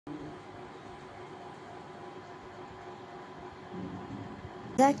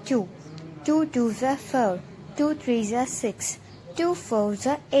are 2, 2 2s are 4, 2 3s are 6, 2 4s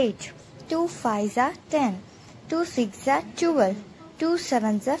are 8, 2 5s are 10, 2 6s are 12, 2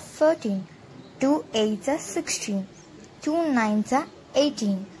 7s are 14, 2 8s are 16, 2 9s are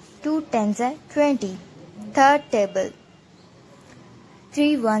 18, 2 10s are 20. Third table.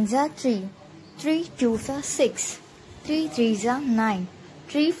 3 1s are 3, 3 2s are 6, 3 3s are 9,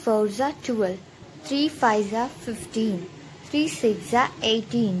 3 4s are 12, 3 5s are 15, 3 6s are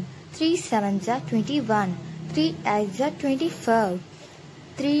 18, 3 7s are 21, 3 8s are 24,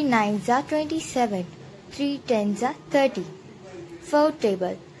 3 9s are 27, 3 10s are 30. Fourth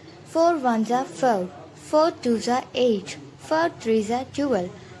table. 4 1s are 4, 4 2s are 8, 4 3s are 12,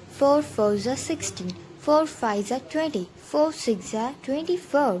 4 4s are 16, 4 5s are 20, 4 6s are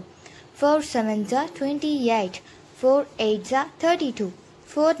 24, 4 7s are 28, 4 8s are 32,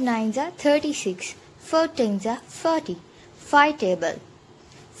 4 9s are 36, 4 10s are 40. 5 table.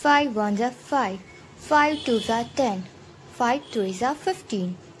 5 1s are 5, 5 2s are 10, 5 3s are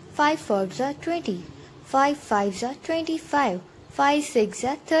 15, 5 4s are 20, 5 5s are 25, 5 6s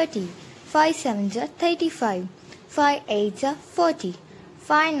are 30, 5 7s are 35, 5 8s are 40,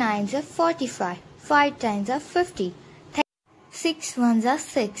 5 9s are 45, 5 10s are 50. 6 1s are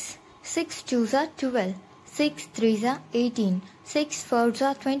 6, 6 2s are 12, 6 3s are 18, 6 4s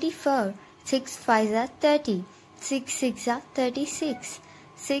are 24, 6 5s are 30, 6 6s are 36,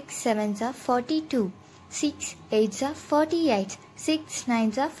 6 7s are 42, 6 8s are 48, 6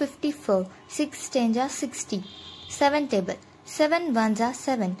 9s are 54, 6 10s are 60. 7 table. 7 1s are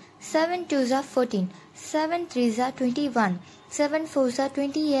 7, 7 2s are 14, 7 3s are 21, 7 4s are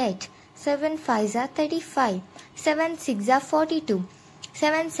 28, 7 5s are 35, 7 6s are 42,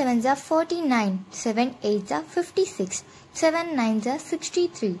 7 7s are 49, 7 8s are 56, 7 9s are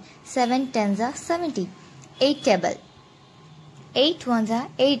 63, 7 10s are 70. 8 table. 8 1s are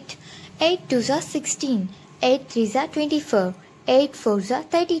 8, 8 2s are 16, 8 3s are 24, 8 4s are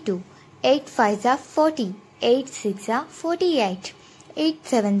 32, 8 5s are 40, 8 6s are 48, 8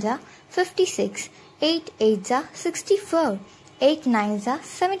 7s are 56, 8 8s are 64, 8 9s are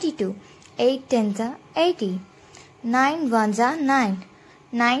 72, 8 10s are 80. 9 1s are 9,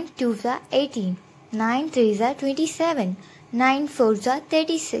 9 2s are 18, 9 3s are 27, 9 4s are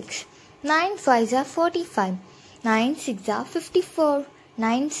 36, 9 5s are 45, 9 6s are 54,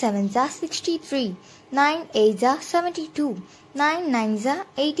 9 7s are 63, 9 8s are 72, 9 9s are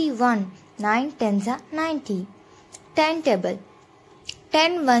 81, 9 10s are 90. 10 table.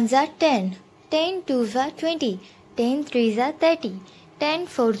 10 1s are 10, 10 2s are 20, 10 3s are 30, 10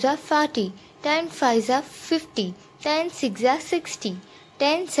 4s are 40, 10 5s are 50, 10 6s are 60,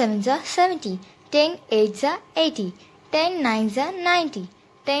 10 7s are 70, 10 8s are 80, 10 9s are 90,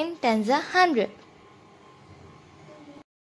 10 10s are 100.